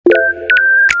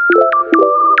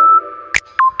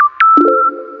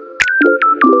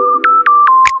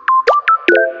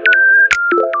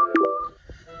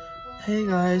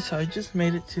guys, so I just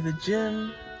made it to the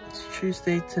gym. It's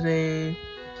Tuesday today.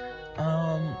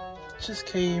 Just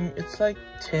came, it's like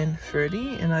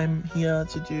 10:30 and I'm here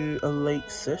to do a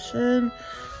late session.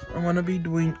 I'm gonna be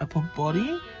doing upper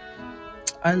body.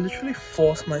 I literally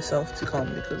forced myself to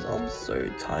come because I'm so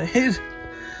tired.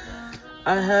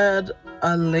 I had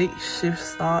a late shift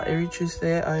start every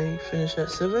Tuesday. I finish at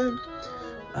 7.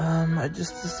 I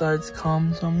just decided to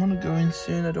come, so I'm gonna go in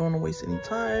soon. I don't want to waste any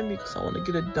time because I want to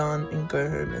get it done and go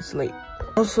home. It's late.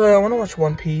 Also, I want to watch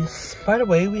One Piece. By the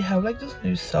way, we have like this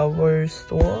new Salvo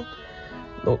store.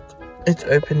 Look, it's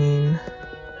opening.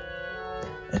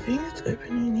 I think it's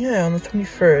opening, yeah, on the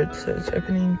 23rd. So it's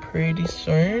opening pretty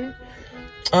soon.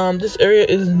 This area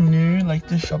is new, like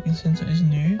this shopping center is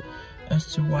new, as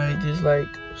to why there's like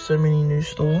so many new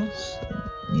stores.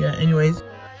 Yeah, anyways.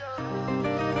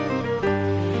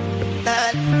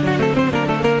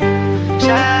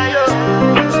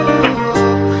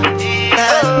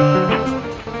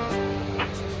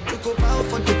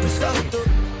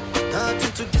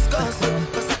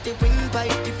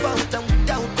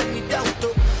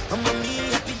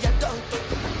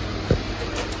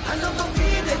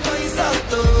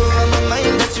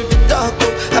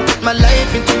 My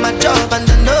life into my job and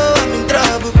I know I'm in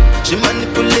trouble. She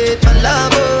manipulate my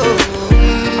love.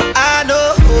 I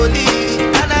know holy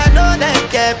and I know that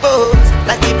get both.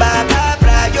 Like the Baba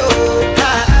Frayo.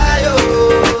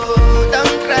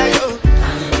 Don't cry yo.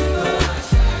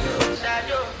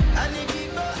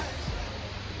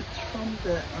 It's from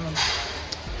the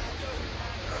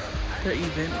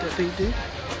event that they did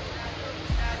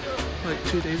like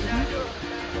 2 days ago.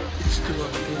 It's still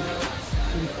up there.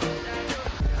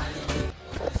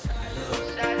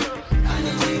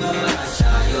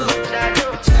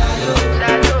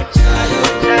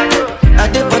 I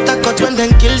dey Port when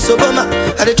them kill Obama.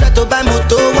 I dey try to buy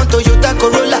moto, want Toyota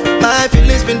Corolla. My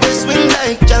feelings been they swing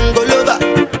like Django Lover.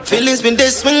 Feelings been they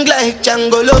swing like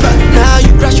Django Lover. Now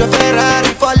you crash your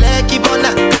Ferrari for Lucky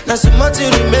Bona. Now so much you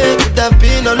remake it have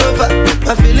been all over.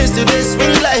 My feelings today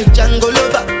swing like Django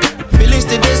Lover. Feelings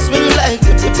today swing like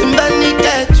Timbani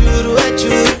at you.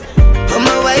 I'm a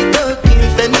white dog in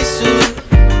Fendi suit.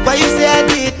 Why you say I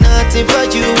did nothing for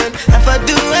you when if I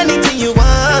do anything you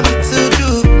want me to do?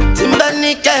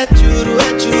 Timbani at you.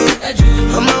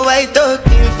 I'm a white dog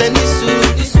in Fendi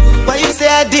suit. Why you say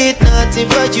I did nothing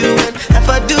for you when if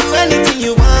I do anything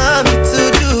you want me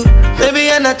to do? Maybe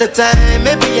another time,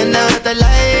 maybe another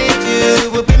life.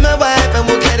 You will be my wife and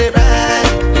we'll get it right.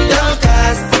 We don't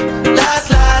cast,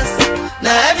 last.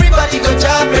 Now everybody go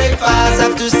job breakfast.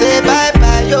 Have to say bye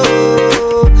bye yo,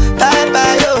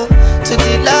 to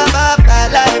the love of my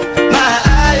life. My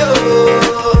ayo,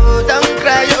 don't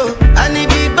cry yo. I need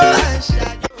people and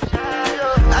shayo.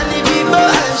 I need people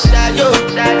and shayo.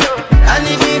 I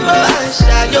need people and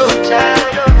shayo.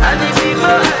 I need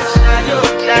people and shayo.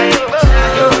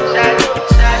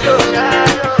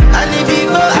 I need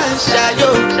people and shayo.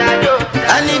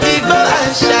 I need people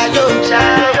and shayo.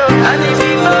 I need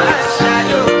people and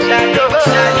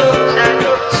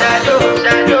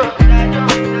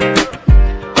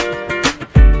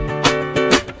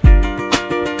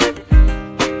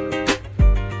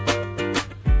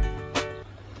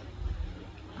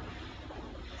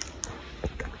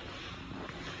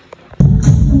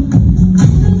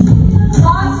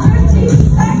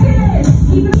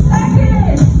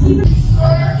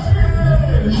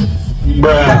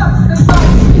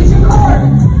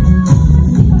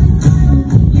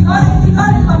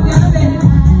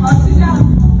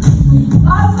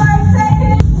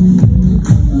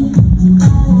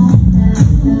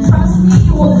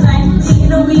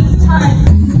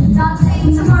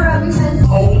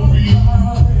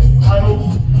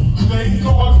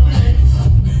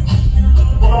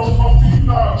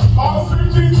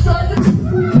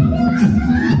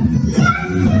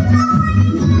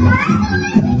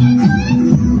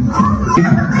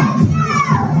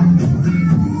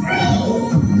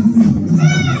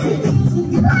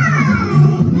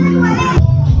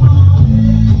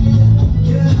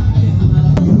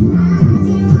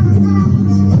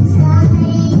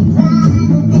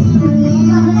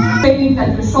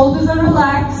that your shoulders are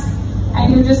relaxed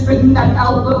and you're just bringing that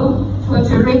elbow towards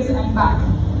your ribs and back.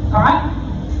 Alright?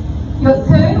 Your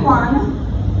third one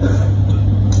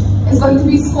is going to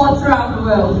be squats around the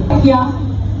world. Here,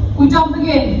 we jump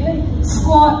again.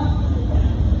 Squat,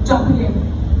 jump again.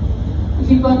 We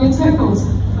keep going in circles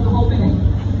for the whole minute.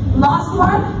 Last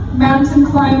one, mountain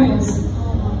climbers.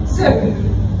 So,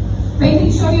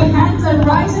 making sure your hands are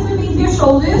right underneath your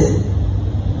shoulders.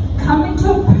 Come into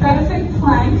a perfect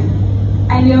plank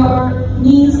and your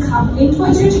knees come in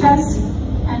towards your chest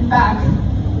and back,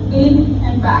 in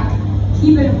and back.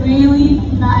 keep it really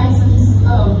nice and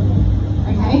slow,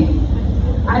 okay?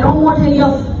 I don't want any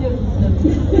of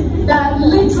that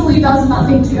literally does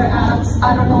nothing to your abs.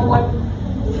 I don't know what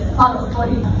part of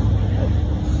body.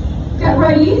 Get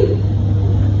ready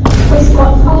for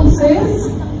squat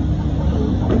pulses.